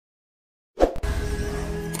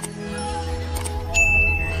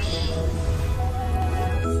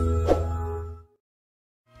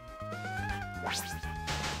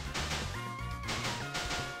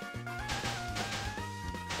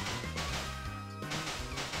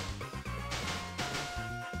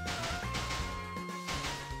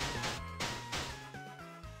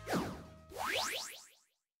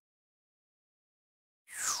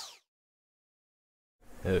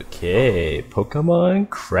Okay, Pokemon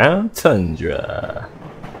Crown Tundra.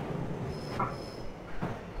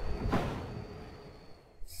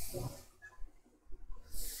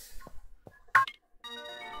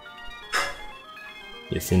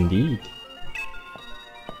 Yes, indeed.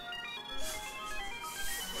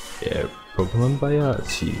 Yeah, Pokemon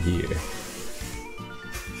biology here.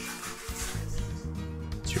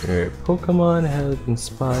 Your Pokemon have been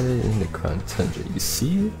spotted in the Crown Tundra. You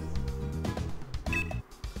see it?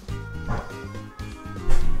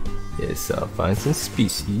 Yes, find some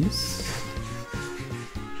species.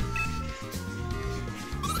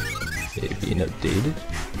 They're being updated.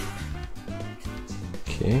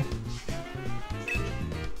 Okay.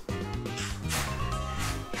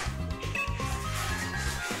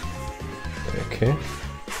 Okay.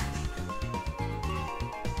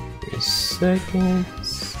 Wait a second.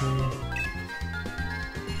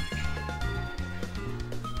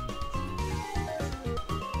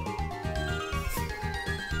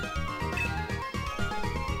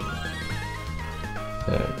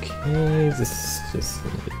 Okay, this is just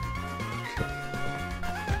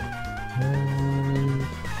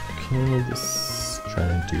okay, just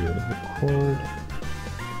trying to do a record.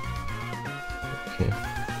 Okay.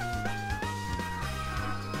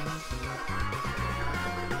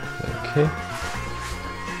 Okay.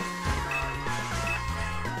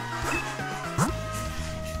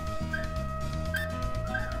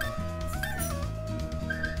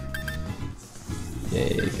 Yeah,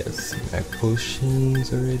 you got some back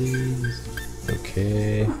potions already.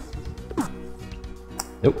 Okay.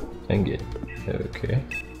 Nope, I'm good. Okay.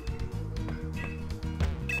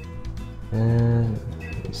 And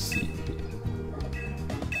let's see.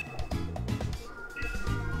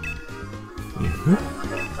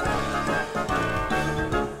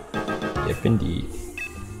 Yep, indeed.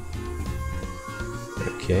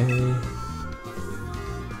 Okay.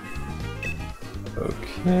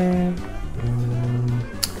 Okay.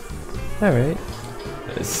 Alright.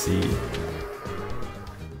 Let's see.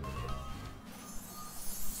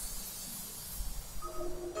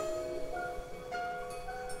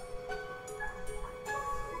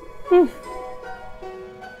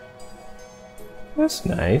 That's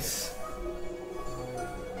nice.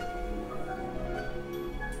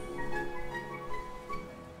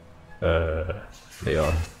 They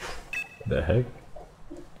are. The heck?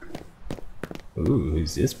 Ooh,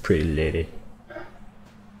 who's this pretty lady?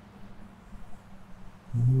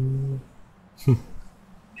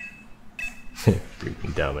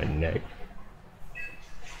 Breathing down my neck.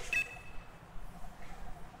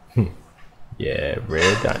 Yeah,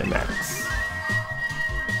 rare Dynamax.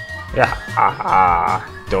 Ah,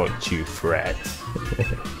 don't you fret.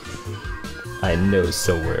 I know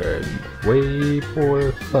somewhere way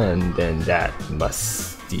more fun than that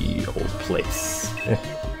musty old place.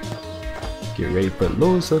 Get ready for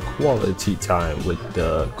loads of quality time with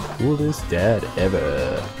the coolest dad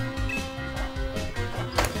ever.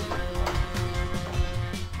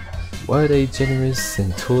 What a generous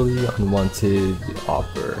and totally unwanted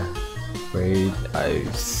offer. Afraid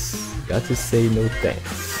I've got to say no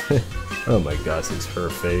thanks. Oh my gosh, it's her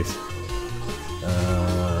face.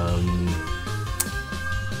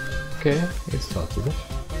 Okay, let's talk to her.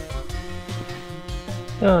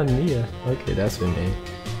 Oh, Nia. Okay, that's her name.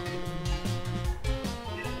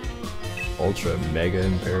 Ultra mega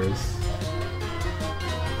embarrassed.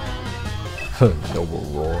 Noble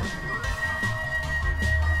roar.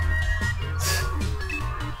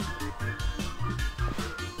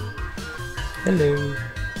 Hello.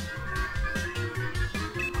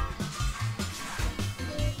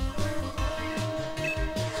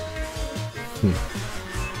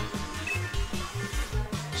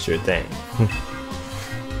 Sure thing.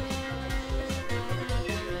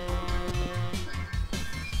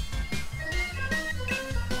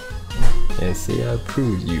 And see, I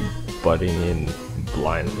proved you butting in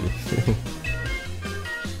blindly.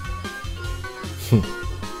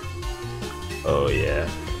 Oh yeah.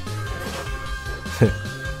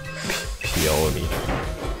 Peony.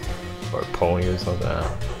 Or pony or something.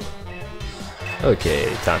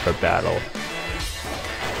 Okay, time for battle.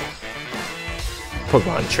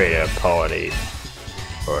 Pokemon Trader Polity.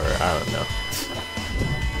 Or I don't know.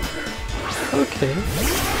 Okay.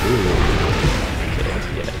 Ooh. Okay,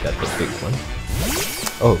 yeah, I got the big one.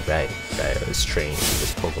 Oh right, I was trained with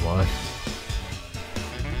this Pokemon.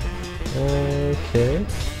 Okay.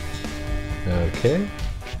 Okay.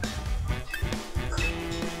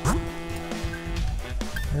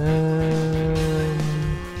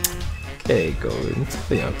 Okay, go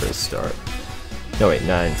Inteleon for a start. No wait,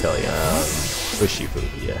 not Inteleon, Bushifu,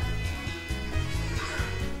 yeah.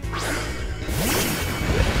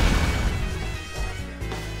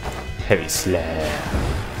 Heavy slab.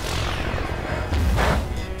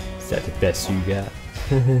 Is that the best you got?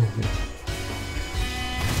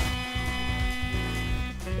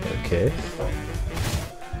 Okay.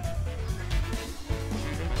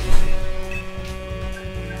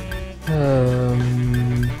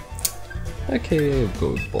 Okay, I'll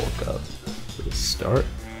go with bulk up for the start.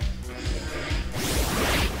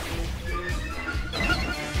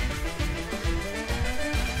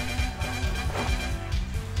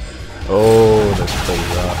 Oh, that's pretty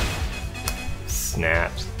rough.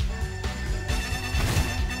 Snaps.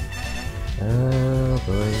 Oh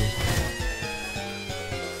boy.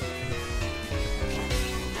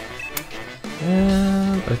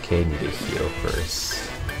 Okay, need to heal first.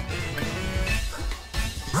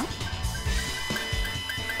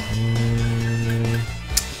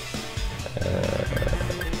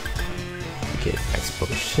 Okay, next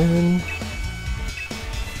potion.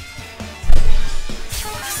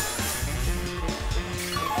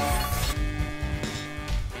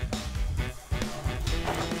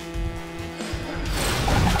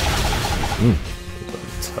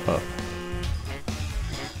 Tough.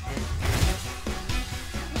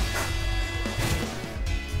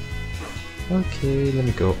 Okay, let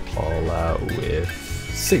me go all out with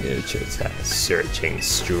signature attack, Searching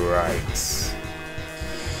Strikes.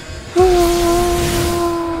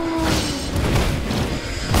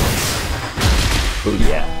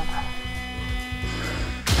 Booyah!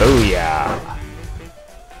 Booyah!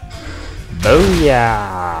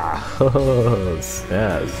 Booyah! Oh,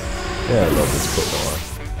 snaps. Yeah, I love this Pokemon.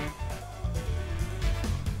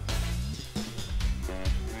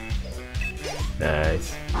 Nice.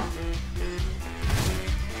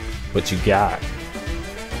 What you got?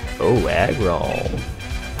 Oh, aggro.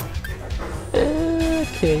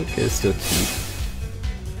 Okay, good, still cute.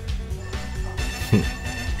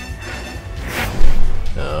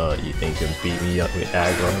 Oh, you think you can beat me up with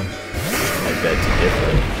aggro? I bet you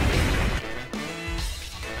different.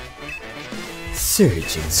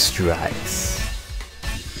 Surging Strikes.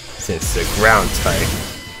 Since the ground type.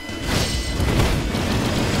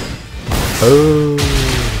 Oh.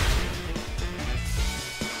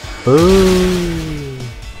 Oh.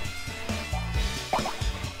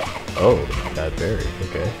 Oh, that berry.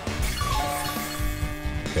 Okay.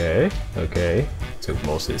 Okay. Okay. Took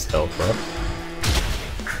most of his health up.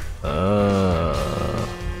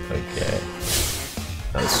 Okay.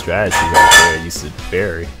 That strategy right there. Used to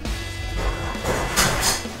berry.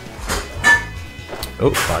 Oh,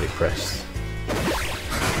 body press.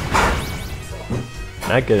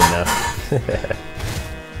 Not good enough.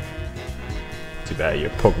 Too bad your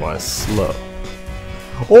Pokemon is slow.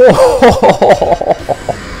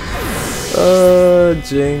 Oh!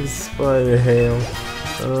 Jinx by the hail.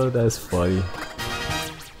 Oh, that's funny.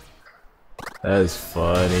 That's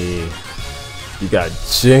funny. You got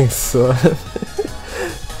Jinx, son.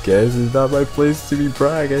 Guess it's not my place to be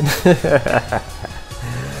bragging.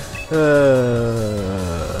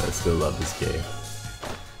 I still love this game.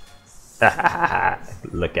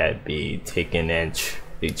 Look at me taking inch,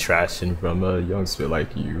 be trashing from a youngster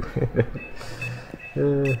like you.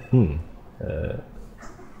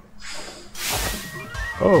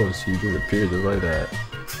 Oh, she disappeared just like that.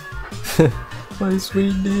 My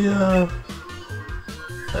sweet Nia.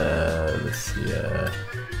 Let's see.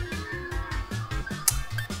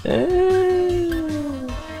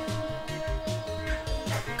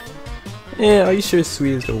 Yeah, are you sure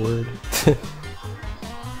sweet is the word?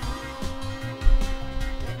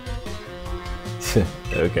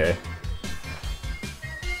 Okay.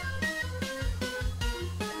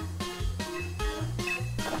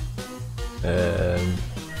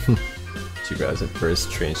 She grabs the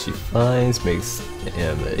first train she finds, makes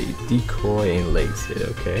him a decoy and legs it,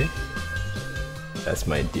 okay? That's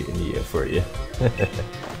my dear Nia for you.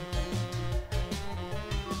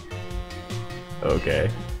 Okay.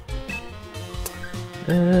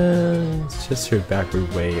 It's just her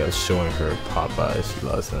backward way of showing her Papa she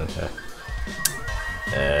loves him.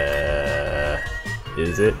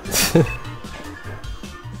 Is it?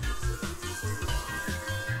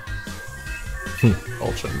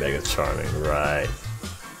 Ultra Mega Charming, right.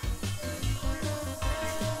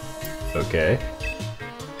 Okay.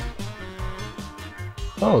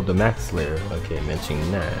 Oh, the Max Layer. Okay,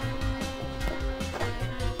 mentioning that.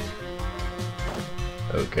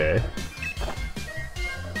 Okay.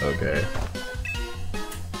 Okay.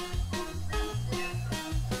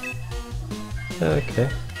 Okay.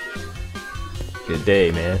 Good day,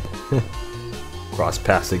 man. Cross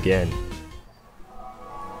paths again.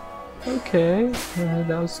 Okay,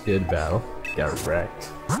 that was a good battle. Got wrecked.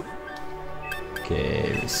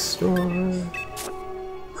 Okay, restore.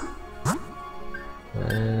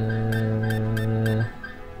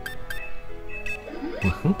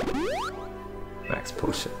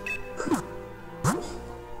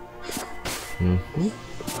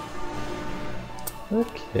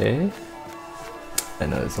 I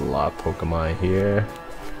know there's a lot of Pokemon here.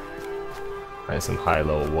 Find some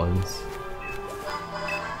high-low ones.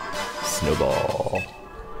 Snowball.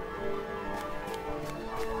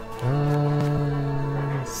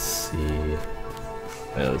 Let's see.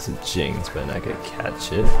 I know it's a Jinx, but I could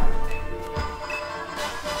catch it.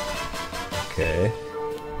 Okay.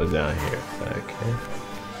 What's down here? Okay.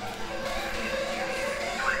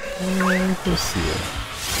 Let's see it.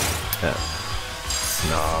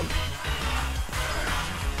 Snob.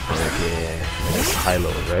 Okay, that's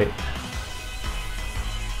high-low, right?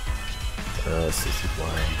 61.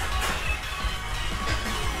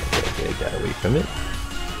 Okay, got away from it.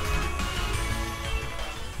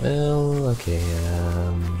 Well,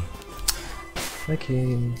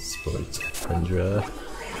 okay, sports Tundra.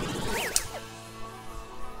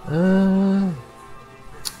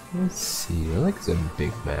 Let's see, I like the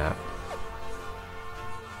big map.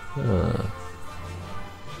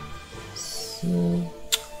 So,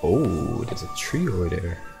 oh, there's a tree over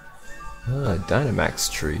there. Dynamax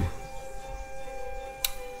tree.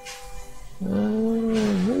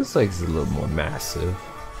 Looks like it's a little more massive.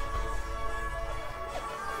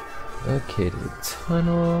 Okay, there's a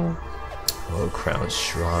tunnel. Oh, Crown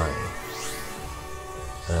Shrine.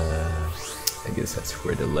 I guess that's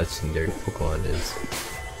where the legendary Pokemon is.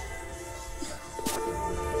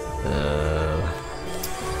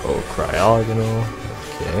 Oh, Cryogonal.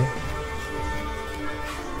 Okay.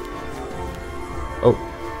 Oh.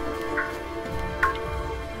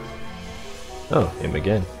 Oh, him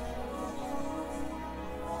again.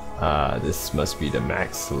 This must be the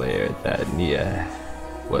max layer that Nia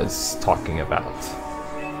was talking about.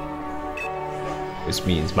 Which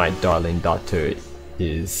means my darling daughter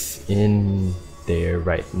is in there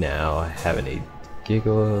right now having a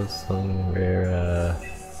giggle somewhere.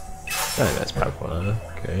 Oh, that's Pokemon,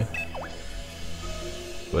 okay.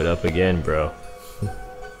 What up again, bro?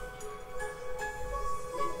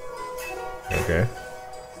 Okay.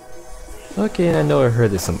 Okay, I know I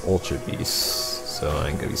heard there's some Ultra Beasts, so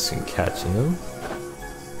I'm gonna be soon catching them.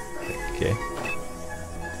 Okay.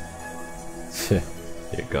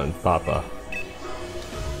 Here comes Papa.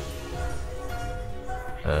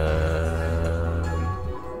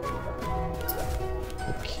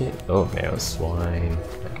 Okay. Oh man, swine.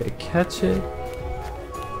 Okay, catch it.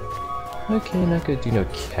 Okay, not gonna do no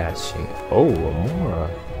catching. Oh, Amora.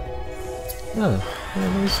 Huh.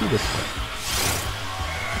 Let me see this one.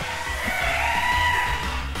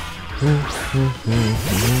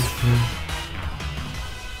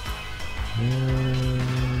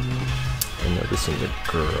 I know this is a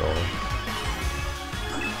girl.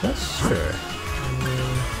 Not sure.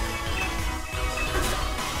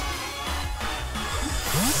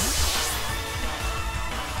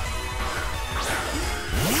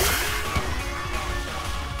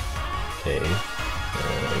 Okay.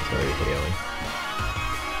 It's already hailing.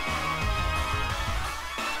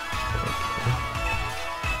 Okay.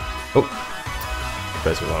 Oh!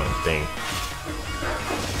 Press the wrong thing.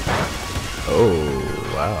 Oh,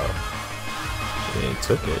 wow. They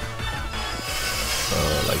took it.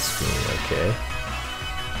 Light screen, okay.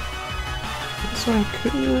 This one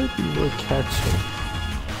could really be worth catching.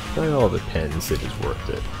 But it all depends if it's worth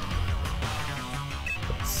it.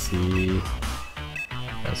 Let's see.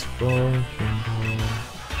 That's wrong.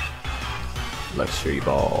 Luxury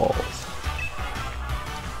balls.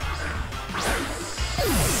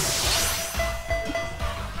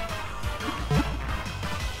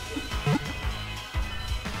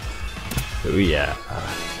 Oh yeah.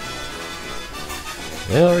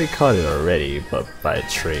 I already caught it already, but by a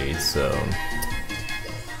trade, so...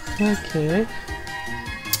 Okay.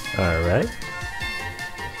 Alright.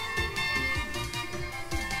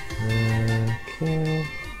 Okay.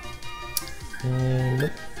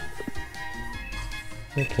 And...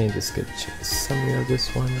 Okay, just gonna check the summary of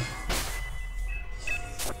this one.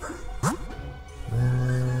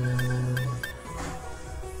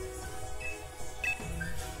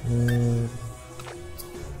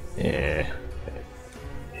 Yeah.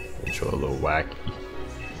 Control a little wacky.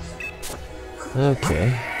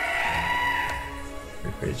 Okay.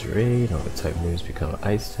 Refrigerate, all the type moves become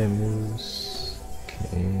ice type moves.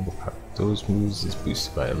 Okay, we'll power those moves is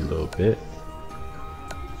boosted by a little bit.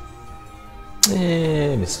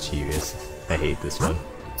 Mischievous. I hate this one.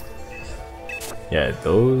 Yeah,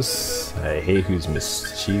 those, I hate who's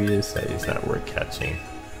mischievous, that is not worth catching.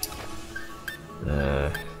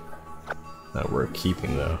 Not worth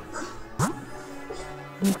keeping though.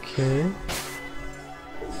 Okay.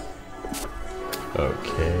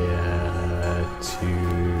 Okay, to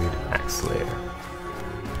max layer.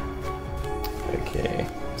 Okay,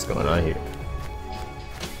 what's going on here?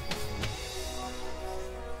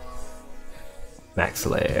 Max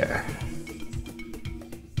Lair.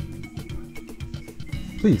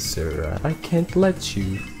 Please, sir, I can't let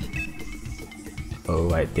you.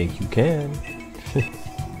 Oh, I think you can.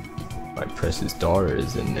 My precious daughter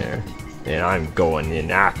is in there, and I'm going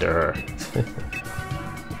in after her.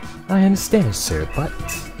 I understand, sir, but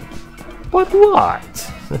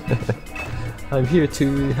what? I'm here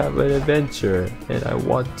to have an adventure, and I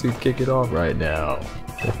want to kick it off right now.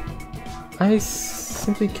 I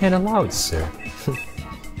simply can't allow it, sir.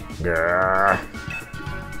 Grrr.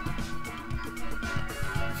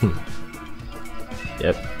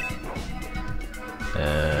 Yep.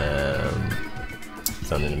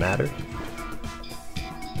 Something the matter?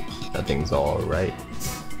 Nothing's alright,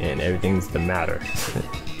 and everything's the matter.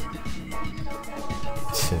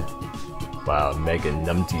 Wow, Mega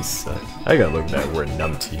Numpty son. I gotta look at that word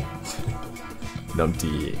numpty.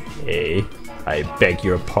 Numpty, eh? I beg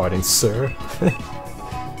your pardon, sir.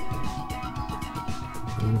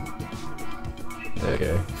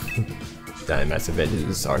 Okay. Dynamax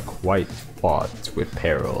Avengers are quite fought with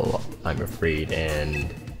peril, I'm afraid,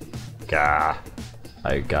 and gah,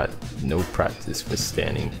 I got no practice for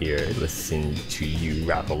standing here listening to you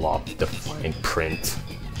rattle off the fine print.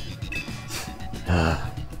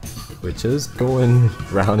 We're just going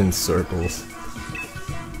round in circles.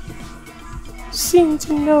 Seem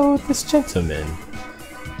to know this gentleman.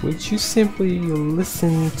 Would you simply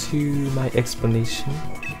listen to my explanation?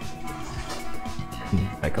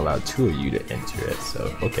 I can allow two of you to enter it,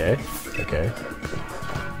 so okay, okay.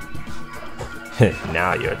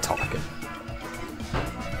 Now you're talking.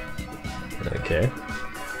 Okay.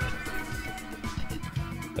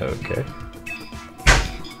 Okay.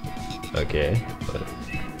 Okay.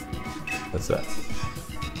 What's that?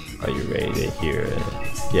 Are you ready to hear it?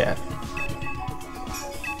 Yeah.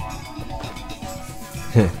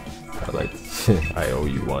 I like. I owe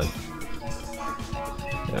you one.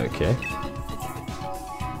 Okay.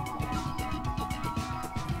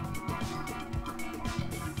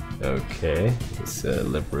 Okay, it's a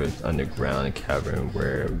elaborate underground cavern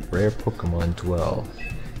where rare Pokemon dwell.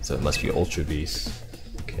 So it must be Ultra Beast.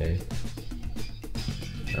 Okay.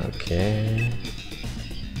 Okay.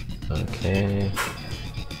 Okay.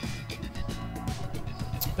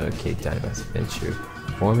 Okay, Dynamax Adventure.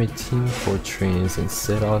 Form a team for trainers and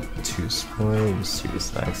set off to explore the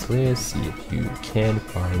mysterious Max Lair. See if you can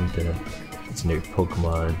find the legendary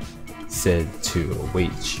Pokemon said to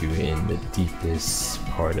await you in the deepest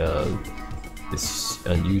part of this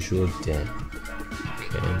unusual den.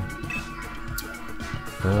 Okay.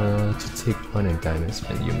 To take part in Diamond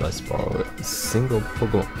Spin, you must borrow a single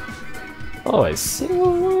Pokemon. Oh, a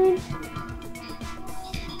single one?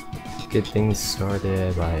 Get things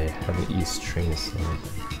started by having each trainer set.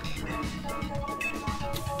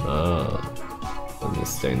 I'm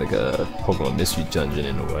just saying like a Pokemon mystery dungeon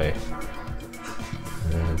in a way.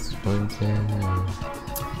 That's one thing.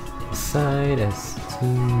 Decide as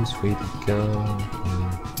teams way to go.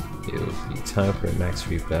 It'll be time for a max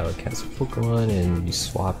reval. Cast a Pokemon and you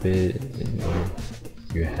swap it, and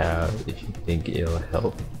you have, if you think it'll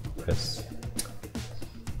help. Press.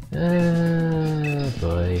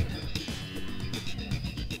 Boy.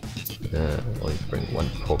 Only bring one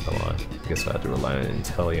Pokemon. I guess I have to rely on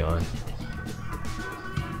Inteleon.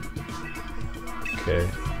 Okay.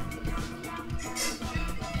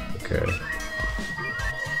 Okay.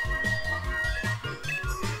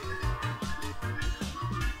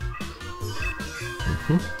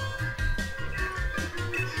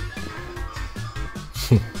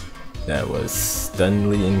 That was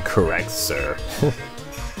stunningly incorrect, sir.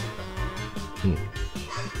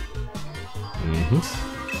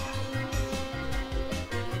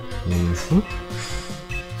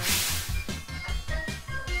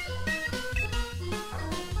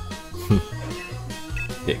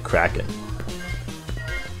 Get cracking.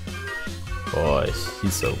 Boy,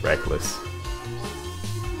 he's so reckless.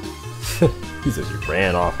 He just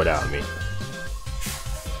ran off without me.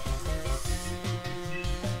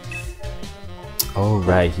 Oh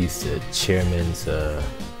right, he's the chairman's, I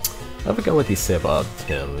forgot what they said about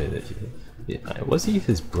him. Was he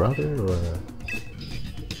his brother or?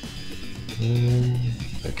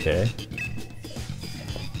 Okay.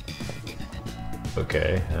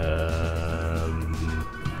 Okay,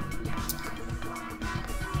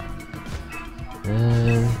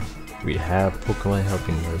 we have Pokemon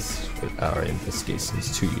helping us with our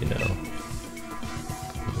investigations too, you know.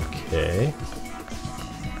 Okay.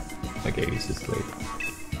 Okay, he's just late.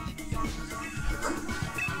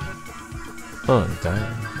 Oh,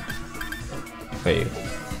 damn. Wait,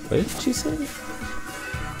 what did she say?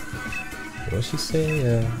 What did she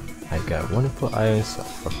say? I got wonderful items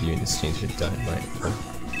for you in exchange for dynamite.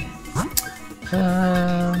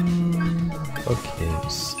 Okay,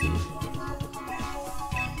 let's see.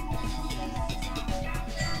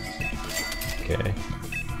 Okay.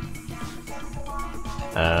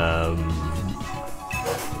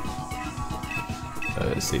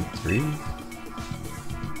 Let's see, 3.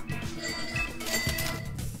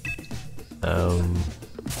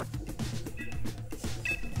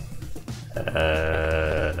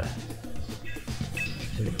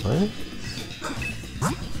 Wait, what?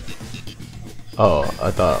 Oh,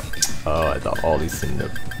 I thought all these in the.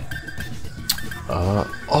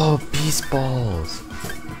 Oh, beast balls.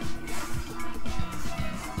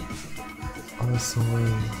 Oh,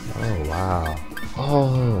 sorry. Oh, wow.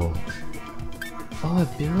 Oh,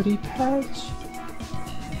 ability patch.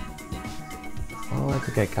 Oh, I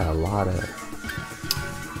think I got a lot of.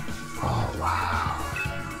 Oh, wow.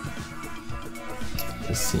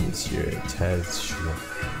 This seems your attached.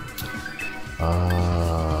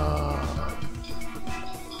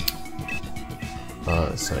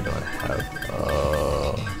 So I don't have.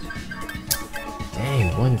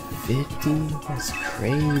 Dang, 150? That's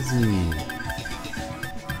crazy.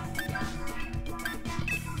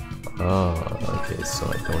 Oh, okay, so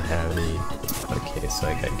I don't have any. Okay, so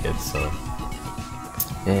I gotta get some.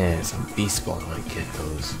 Yeah, some beast ball. I wanna get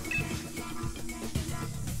those.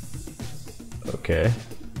 Okay.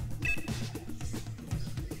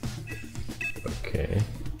 Okay.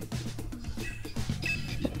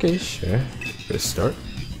 Okay, sure. First start.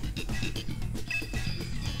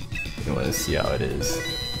 I wanna see how it is.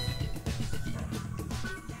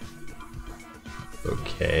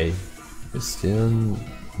 Okay. We're still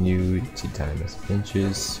new to Timeless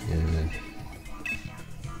Adventures. And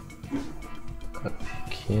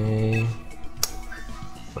okay.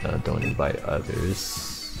 Don't invite others.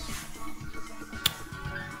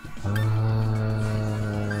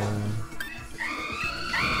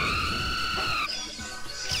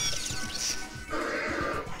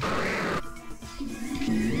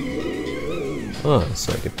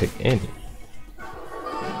 So I can pick any.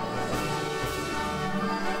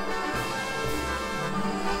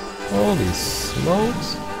 Holy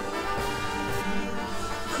smokes!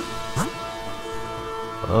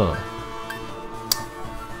 Oh.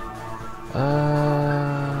 I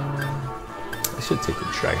should take the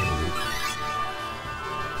dragon route.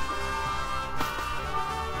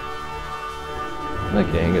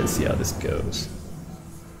 Okay, I'm gonna see how this goes.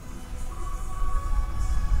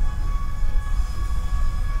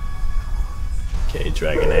 Okay,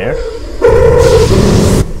 Dragonair.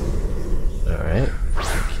 Alright.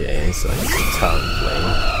 Okay, so I need some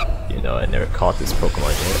Talonflame. You know, I never caught this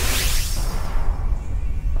Pokemon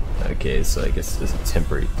yet. Okay, so I guess it's a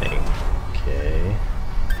temporary thing. Okay.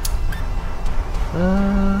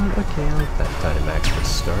 Okay, I like that Dynamax for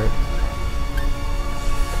start.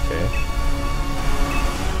 Okay.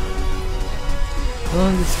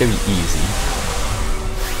 Well, this is gonna be easy.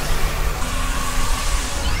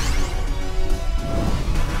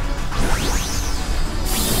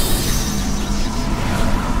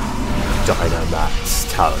 Dynamax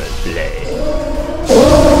Talonflame.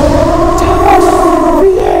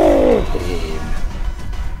 Talonflame!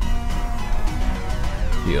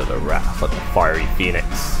 Feel the wrath of the fiery phoenix.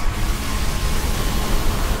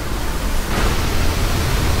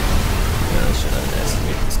 I should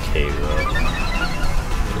underestimate this K-Row.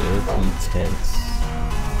 It'll be tense.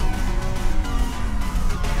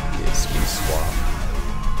 Okay, speed swap.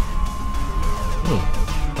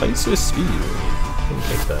 Why do you switch speed? Didn't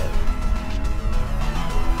take that.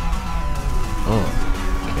 Oh,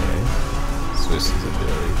 okay. Switch his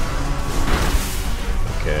ability.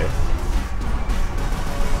 Okay.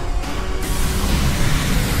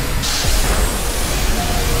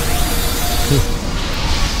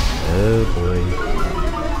 Oh boy.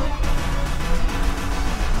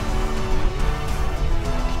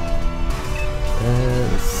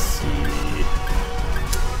 Let's see.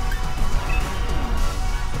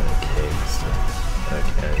 Okay, so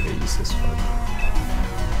okay, I'm gonna use this one.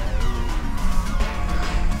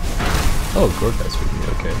 Oh, Gorgas with me,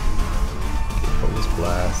 okay. Okay, Focus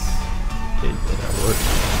Blast. Okay, did that work?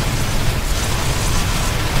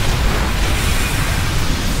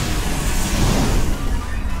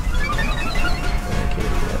 Okay,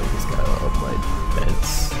 yeah, we just gotta up my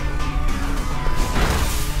defense.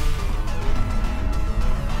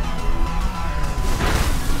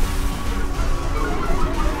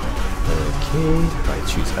 Okay, I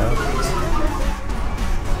choose out.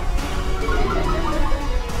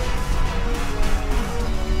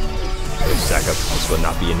 Sacrifice will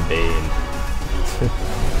not be in vain.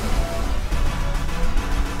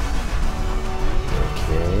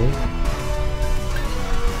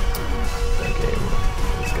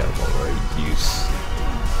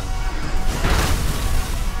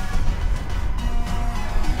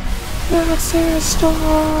 Massive storm!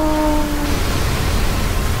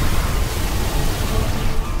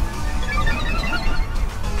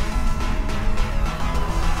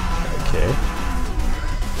 Okay.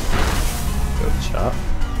 Go chop.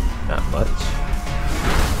 Not much.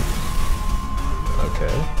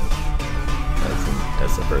 Okay.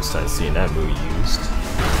 That's the first time seeing that move used.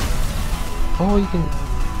 Oh, you can...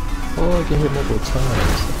 Oh, I can hit multiple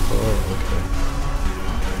times. Oh, okay.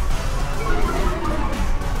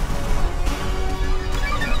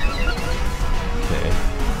 Okay.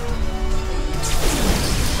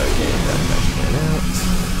 Okay, got that man out.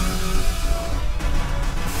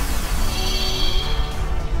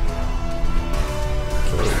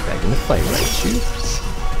 Okay, back in the fight, right, you?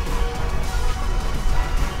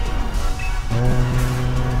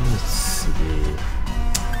 Let's see.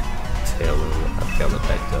 Taylor, I forgot what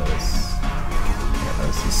that does. Yeah,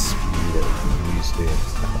 that's the speed of the music.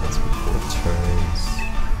 That's before turns.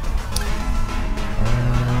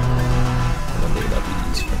 I don't think that'll be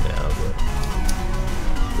used for now, but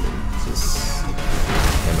just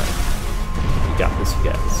come on. You got this, you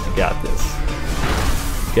got this, you got this.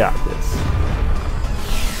 You got this.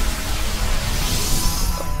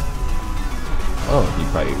 Oh, he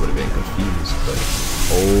probably would have been confused, but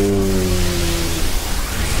oh.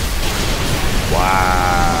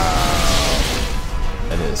 Wow! I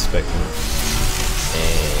didn't expect him.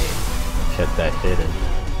 And kept that hidden.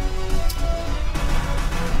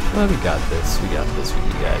 Well, we got this. We got this with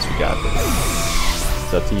you guys. We got this.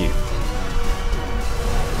 It's up to you.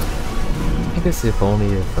 I guess if only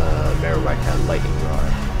if Marowak had lightning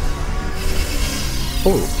rod.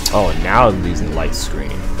 Oh, now I'm losing light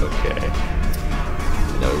screen. Okay.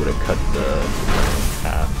 No, it would have cut the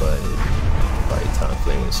half, but probably time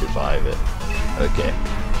flame would survive it. Okay.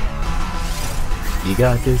 You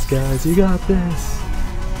got this, guys. You got this.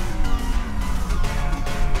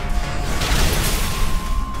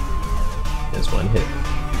 There's one hit.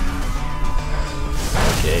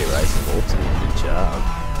 Okay, rising ultimate. Good job.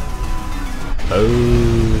 Oh.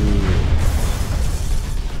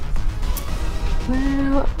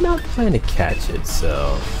 Well, I'm not trying to catch it,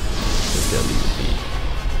 so just gonna leave it be.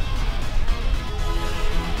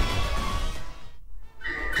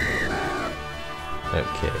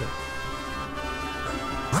 Okay.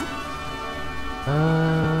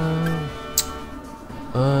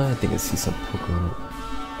 I think I see some Pokemon.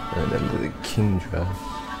 And then the Tundra.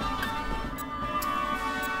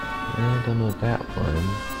 I don't know that one.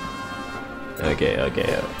 Okay, do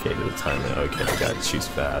the timing. Okay, I gotta choose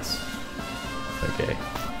fast. Okay.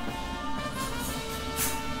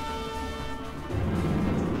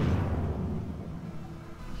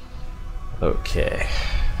 Okay.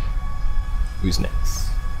 Who's next?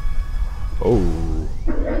 Oh.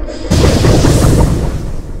 Okay,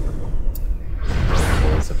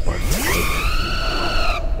 it's a bug type.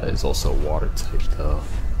 That is also a water type though.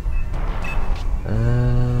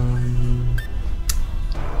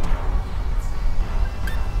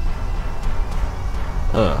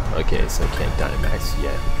 Okay, so I can't Dynamax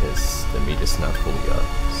yet because the meter's not fully up.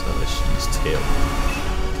 So let's use Tail.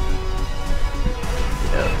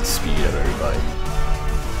 Yeah, the speed of everybody.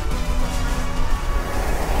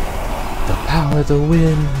 The power of the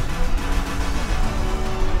wind.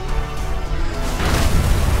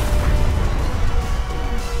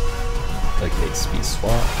 Okay, speed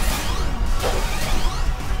swap.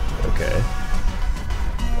 Okay.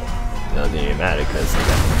 Doesn't even matter because I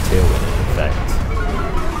got the tailwind in effect.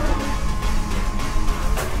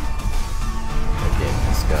 Okay,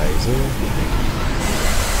 this guy is in.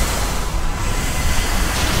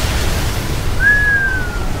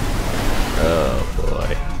 Oh boy.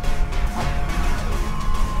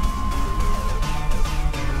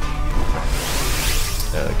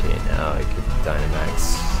 Okay, now I could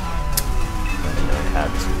Dynamax. I know I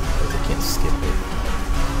have to, because I can't skip it.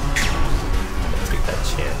 I'll take that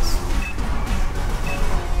chance.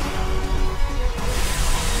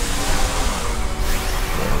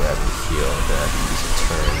 Then we have to heal, then I have to use a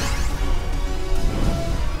turn.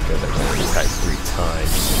 Because I can only attack 3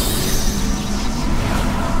 times.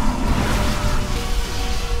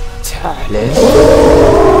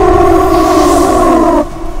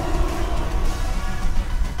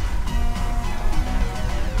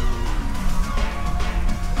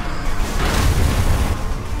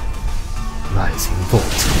 Rising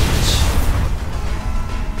voltage.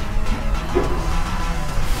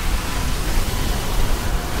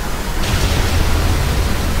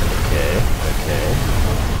 Okay.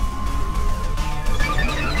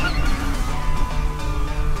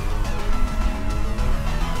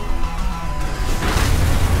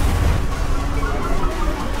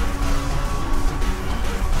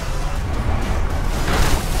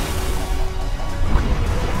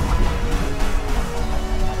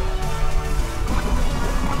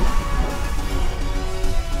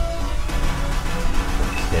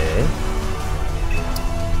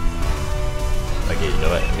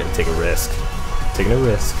 taking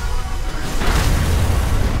a risk.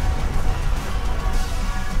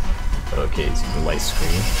 Okay, he's using light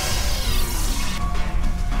screen.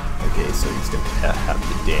 Okay, so he's gonna have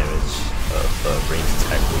the damage of ranged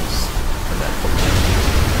attack moves on that Pokemon.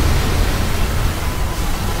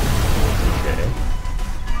 Okay.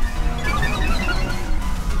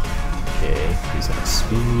 Okay, he's on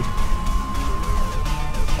speed.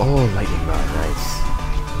 Oh, lightning rod, nice.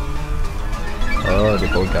 Oh, they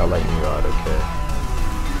both got lightning rod, okay.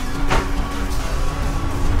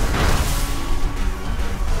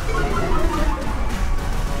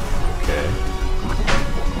 Okay.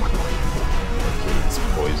 Okay, it's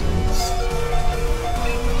poisons.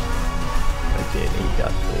 Okay, then you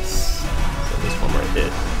got this. So this one more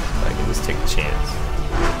hit. I can just take a chance.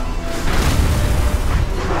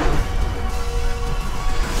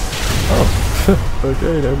 Oh,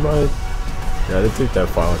 okay, never mind. Yeah, I didn't take that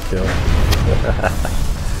final kill.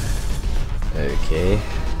 Okay,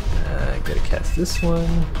 gotta cast this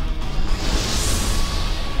one.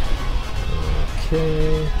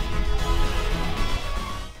 Okay.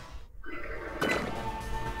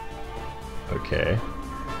 Okay.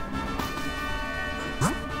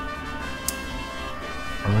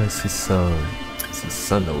 Oh, I see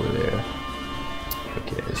sun over there.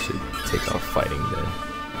 Okay, I should take off fighting then.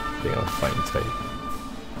 Take off fighting type.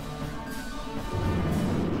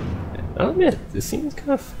 Oh man, this seems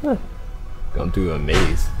kind of fun. Going through a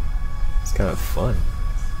maze. It's kind of fun.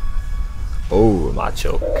 Oh,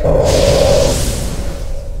 Macho.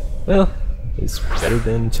 Well, it's better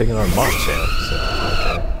than checking on Machamp, so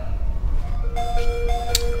okay.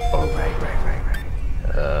 Oh,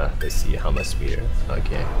 right. Let's see how much speed.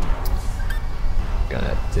 Okay.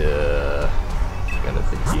 Gonna have to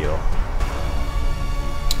heal.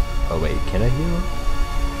 Oh wait, can I heal?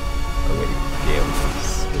 Oh wait, Gale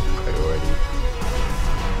is with priority.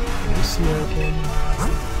 Let me see how I can.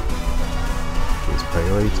 Gives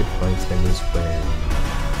priority to flying timers when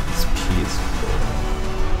his P is full.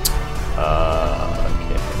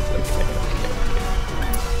 Okay, so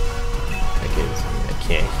I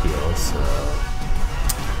can't heal, so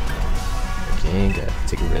okay, gotta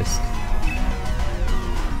take a risk.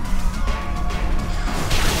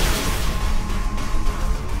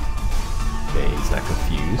 Okay, he's not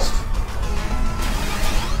confused.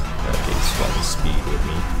 Okay, he's swapping speed with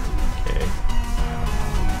me. Okay.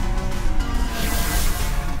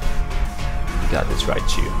 You got this right,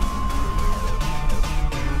 Chew.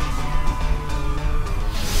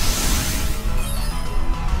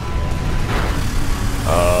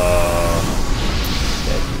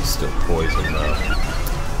 Yeah, he's still poisoned though.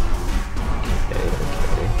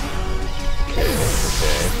 Okay.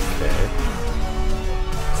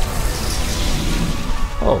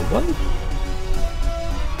 Oh, what?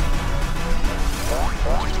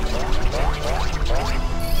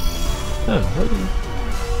 Huh, what?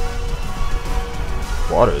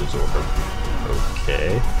 Water is over.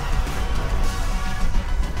 Okay.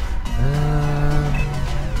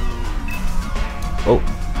 Oh,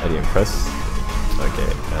 I didn't press.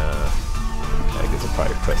 Okay, I guess I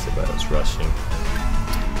probably pressed it, but I was rushing.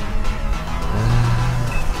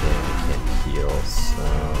 Okay, I can't heal, so.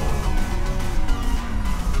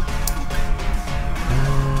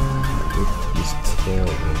 Use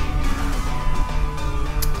Tailwind.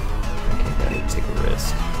 Okay, gotta take a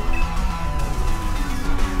risk.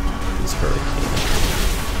 Use Hurricane.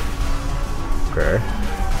 Okay.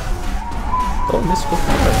 Oh, Mystical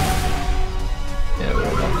Fire. Yeah, we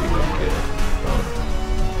don't do that good.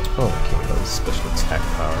 Oh, okay, that was special attack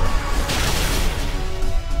power.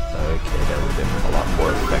 Okay, that would have been a lot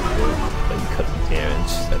more effective. But you cut the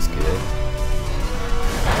damage, that's good.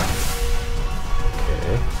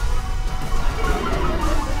 Okay.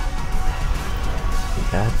 We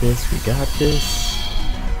got this.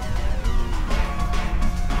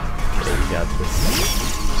 Okay, we got this.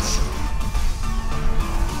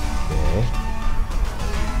 Okay.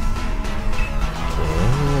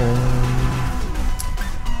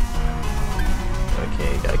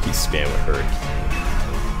 Okay, gotta keep spamming with Hurricane.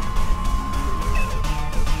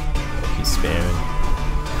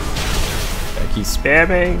 Gotta keep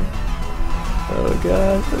spamming. Oh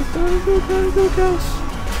gosh.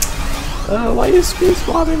 Why are you speed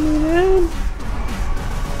swapping me, man?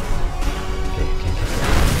 Okay.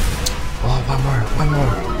 Oh, one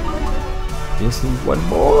more. Just need one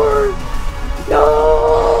more. No!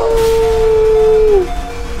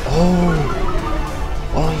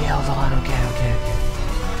 Oh yeah, hold on. Okay.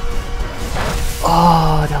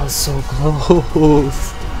 Oh, that was so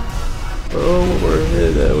close. Oh, one more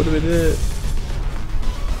hit. That would have been it.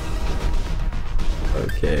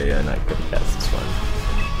 Okay, I'm not gonna pass this one.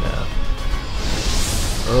 No.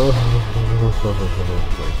 Oh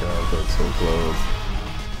my god, that's so close.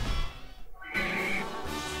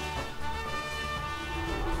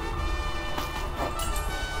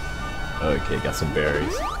 Okay, got some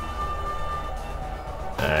berries.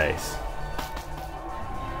 Nice.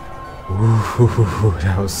 Ooh,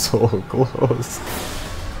 that was so close.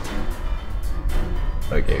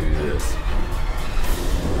 Okay, who's this?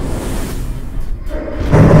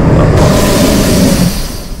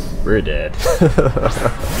 We're dead.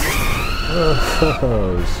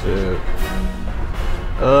 Oh shit.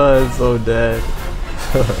 Oh, I'm so dead.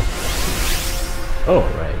 Oh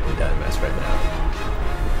right, we got a mess right now.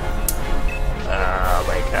 Oh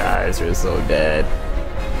my guys, we're so dead.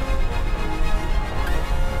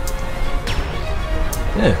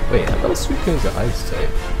 Yeah, wait, I thought Sweet Cream's an ice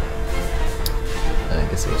type. I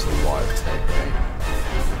guess it was a water type, right?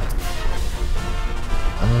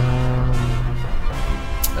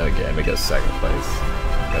 Okay, I make a sacrifice.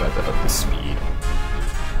 Gotta have to up the speed.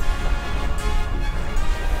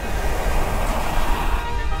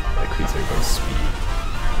 Increase everybody's speed.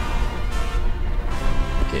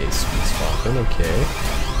 Okay, speed swapping, okay.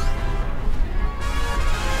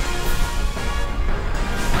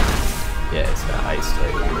 Yeah, it's not ice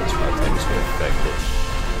type, that's why type is gonna affect it.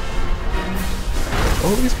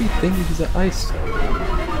 I'll always be thinking he's an ice type.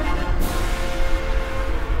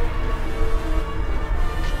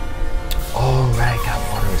 Oh right, got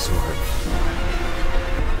water sword.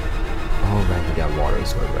 Oh right, he got water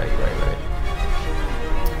sword, right.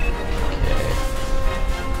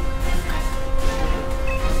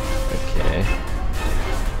 Okay.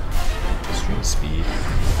 Extreme speed.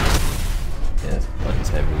 Yeah, buttons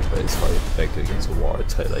heavy, but it's hardly effective against a water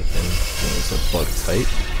type like him. It's a bug type.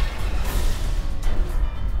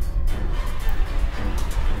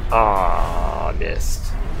 Ah,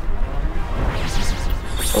 missed.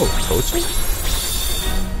 Oh, coaching?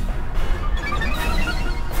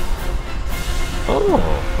 Oh,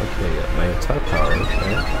 okay, got my attack power,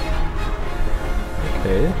 okay.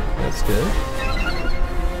 Okay, that's good.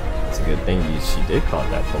 It's a good thing she did caught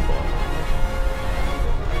that football.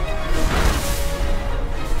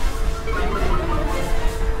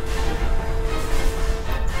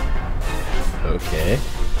 Okay.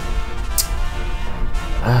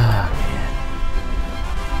 Ah, man.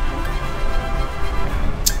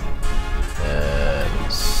 Let me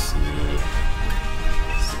see.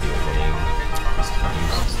 Steel wing. Just can't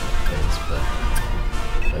use these things, but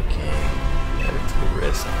okay. Add it to the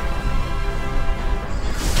wrist.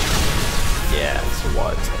 Yeah, it's a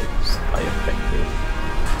water type. It's highly effective.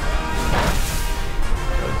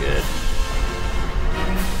 Oh, good.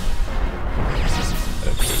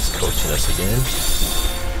 Okay, he's coaching us again.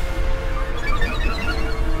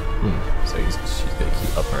 So she's gonna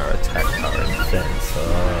keep upping our attack power and defense. So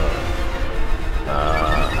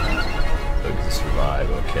we can survive,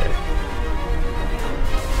 okay.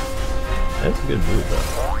 That's a good move though.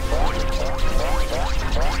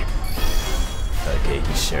 Okay,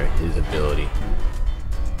 he's sharing his ability.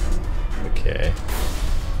 Okay.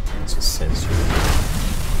 It's a sensor.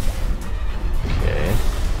 Okay.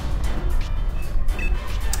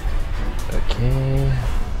 Okay.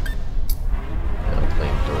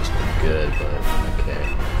 Flamethrower's been good, but okay.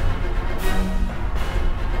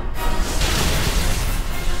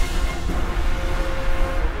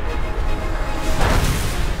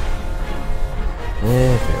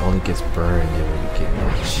 If it only gets burned, then we get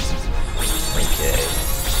much. Okay.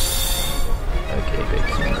 Okay, they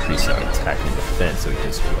can increase our attack and defense so we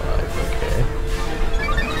can survive. Okay.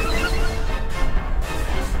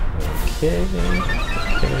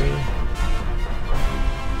 Okay.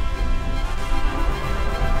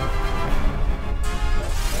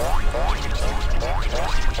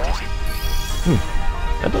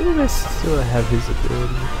 I don't know if I still have his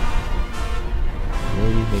ability.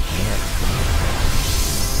 Maybe make that.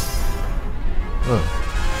 Huh.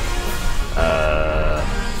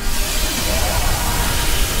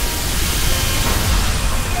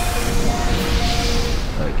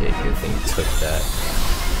 Okay, good thing he took that.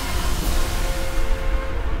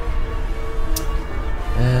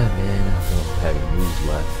 Ah man, I don't have any moves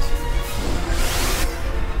left.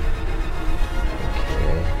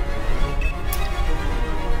 Okay,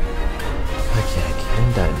 I can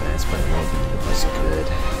die mass, but I won't be as good.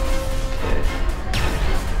 Okay.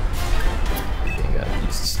 I think I gotta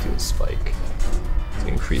use the steel spike to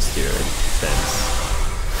increase their defense.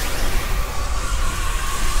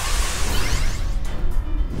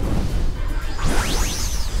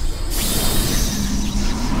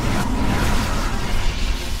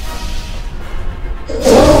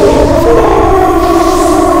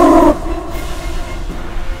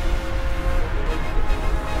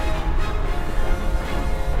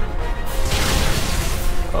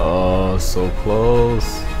 so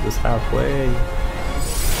close. Just halfway.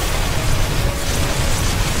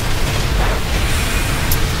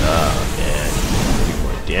 Oh man, need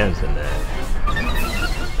more damage than that.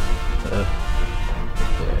 Okay.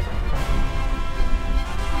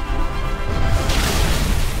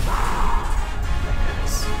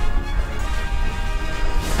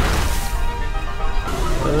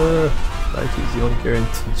 Like he's the only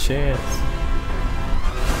guaranteed chance.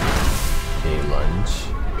 Okay, lunge.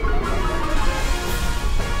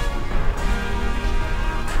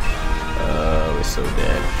 We're so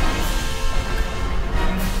dead.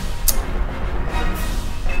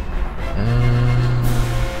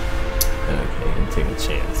 Okay, I'm taking a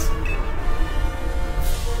chance.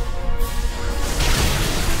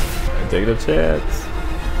 I'm taking a chance.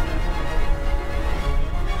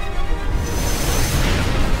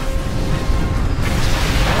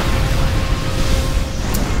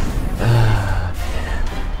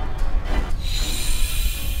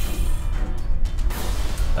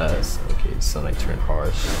 Okay, sunlight turned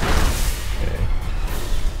harsh. Okay.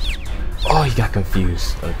 Oh, he got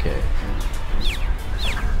confused. Okay.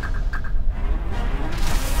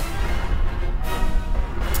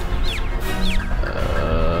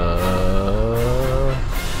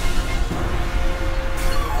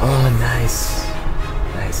 Oh, nice.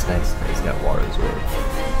 Nice. Got water as well.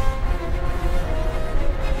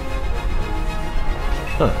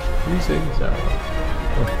 Huh. Using that one.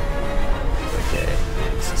 Okay.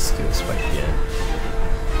 Let's do this right again.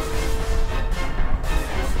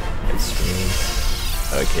 Extreme.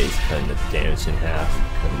 Okay, he's cutting the damage in half,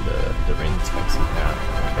 cutting the ring attacks in half.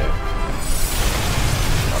 Okay.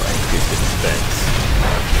 Alright, increase the defense.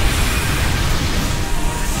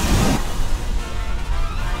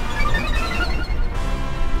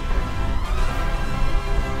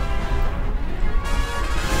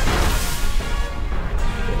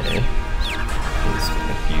 Okay. He's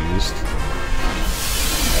confused.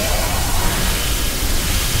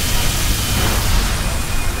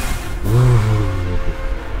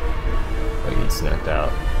 Snapped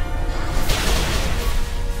out.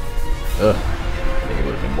 Ugh. I think it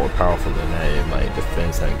would have been more powerful than that if my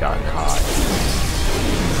defense hadn't gotten high.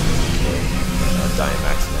 Okay.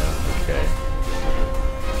 Dynamax now. Okay.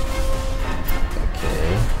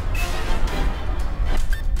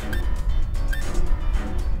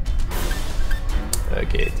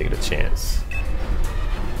 Okay, take a chance.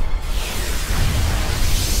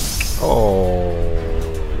 Oh.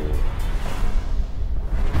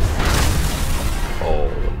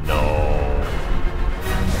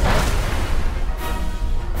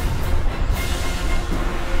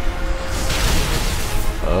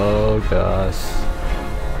 Oh gosh.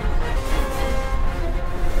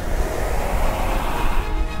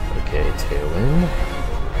 Okay, Tailwind.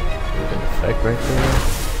 With an effect right there.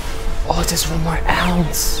 Oh, just 1 more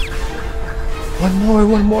ounce. One more.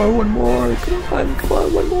 Come on,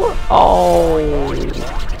 one more. Oh.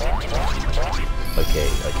 Okay.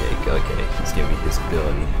 He's giving me his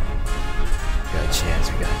ability. We got a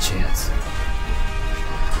chance.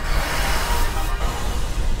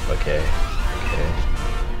 Okay.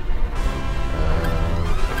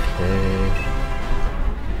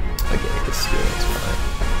 Okay, this skill is fine.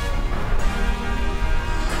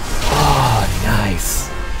 Oh, nice!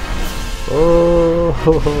 Oh,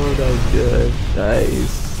 that was good.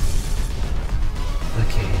 Nice.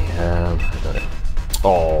 Okay, I done it.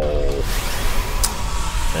 Oh.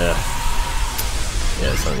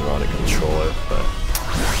 Yeah, something wrong to control it, but...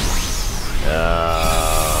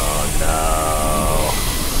 Oh, no.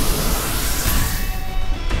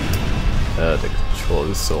 The control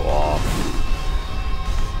is so off.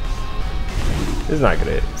 It's not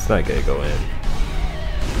gonna go in.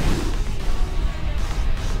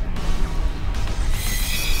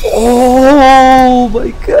 Oh my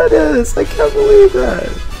goodness! I can't believe that.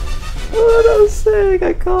 Oh, that was sick!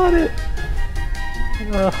 I caught it.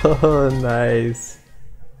 Oh, nice.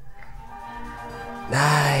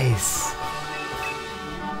 Nice.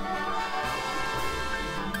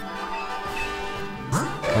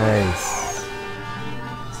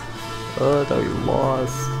 Oh, I thought you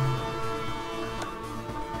lost.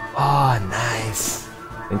 Oh, nice.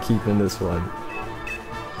 And keeping this one.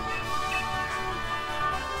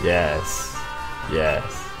 Yes.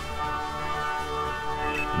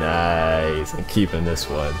 Nice. And keeping this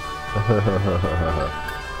one.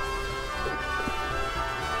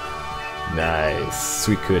 Nice.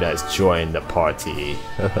 Suicune has joined the party.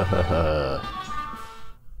 Oh,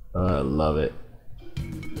 I love it.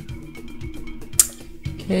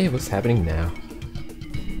 Okay, what's happening now?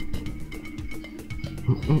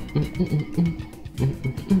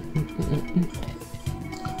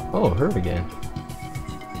 Oh, her again.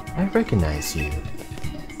 I recognize you.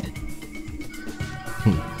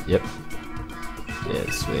 Yep.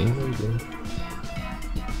 Yeah, swing again.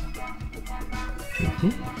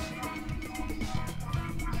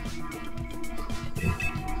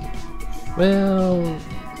 Well,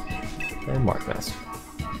 and Mark Master.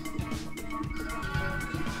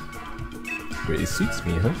 Really suits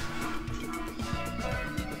me, huh?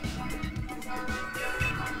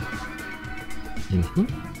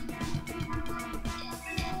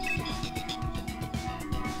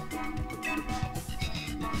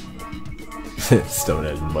 Stone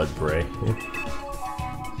as mud bray.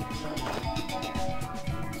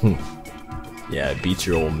 Yeah, beat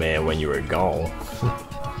your old man when you were gone.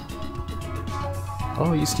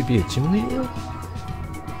 Oh, you used to be a gym leader?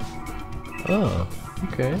 Oh,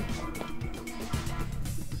 okay.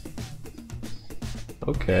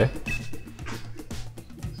 Okay.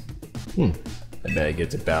 I better get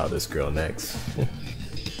to battle this girl next.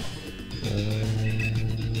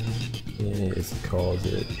 Yes, it calls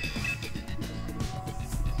it.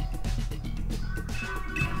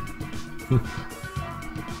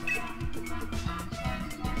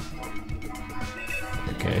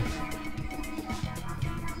 Okay.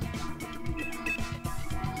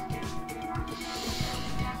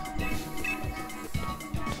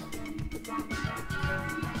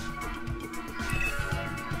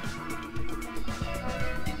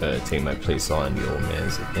 Take my place on the old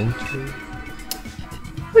man's adventure.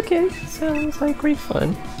 Okay, sounds like great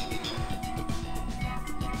fun.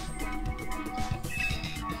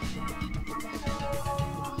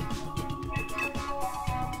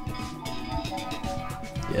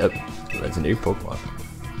 Yep, legendary Pokemon.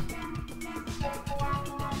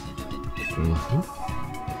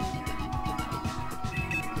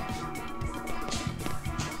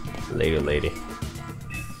 Later, lady.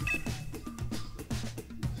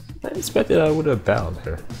 I expected I would have battled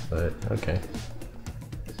her, but okay.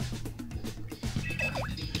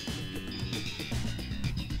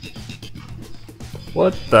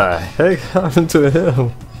 What the heck happened to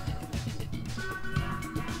him?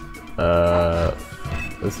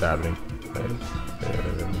 What's happening?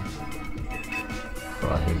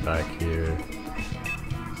 Brought him back here.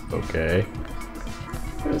 Okay.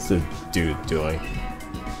 What's the dude doing?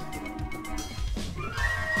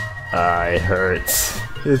 It hurts.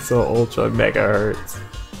 It's so ultra mega hurts.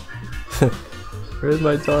 Where's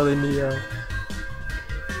my darling Neo?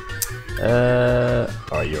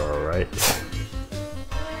 Are you alright?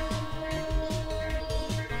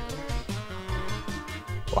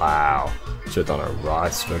 Wow. Tripped on a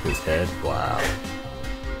rock, struck his head. Wow.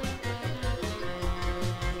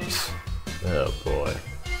 Oh boy.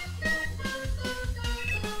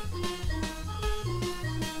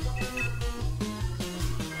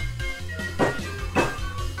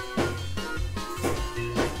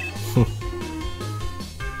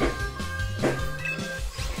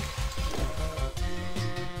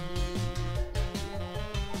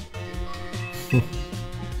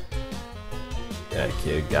 That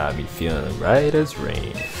kid got me feeling right as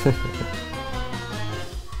rain.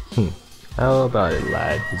 How about it,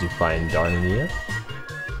 lad? Did you find Darnia?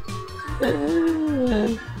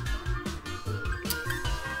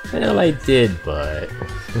 Well, I did, but...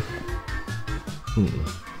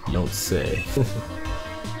 you don't say.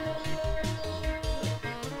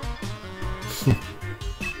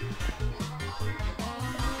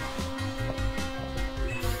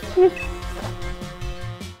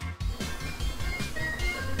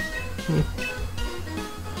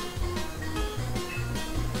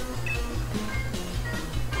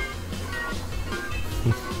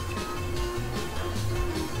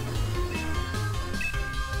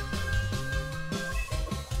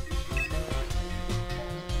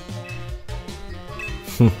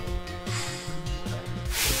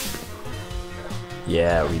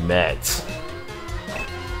 Yeah, we met.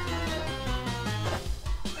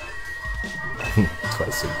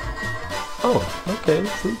 Twice. Oh, okay,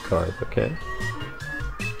 sleep card, okay.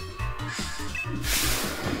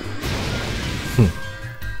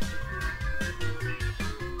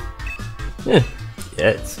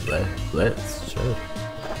 Yes, let's show.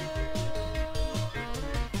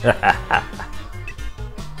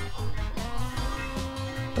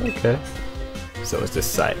 Okay, so it's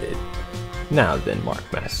decided. Now then, Mark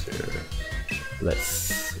Master,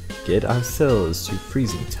 let's get ourselves to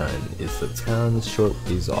Freezing Ton. It's the town's short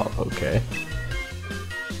ways off, okay?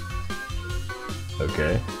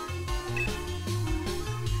 Okay.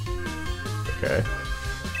 Okay.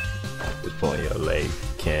 Just pulling your leg.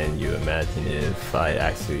 Can you imagine if I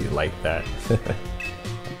actually like that?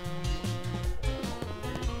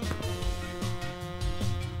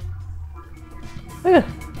 Yeah.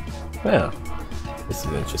 Well, this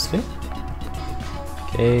is interesting.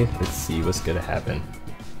 Okay, let's see what's gonna happen.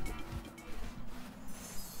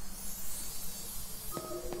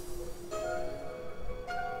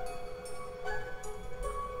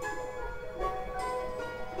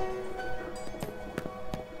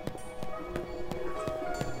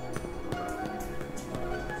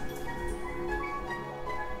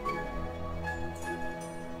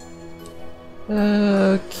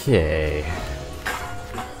 Okay.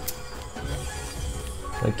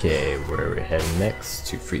 Okay, where are we heading next?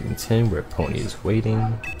 To Freezington, where Pony is waiting.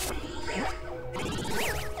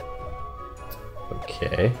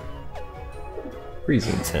 Okay.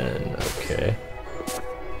 Freezington, okay.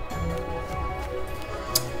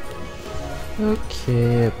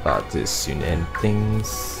 Okay, about to soon end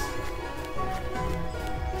things.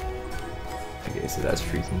 Okay, so that's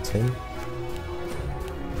Freezington.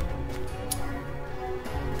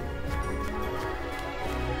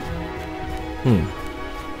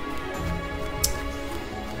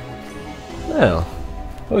 Well,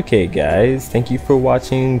 okay guys, thank you for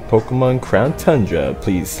watching Pokemon Crown Tundra.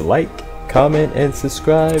 Please like, comment, and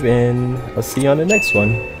subscribe, and I'll see you on the next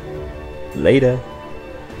one. Later.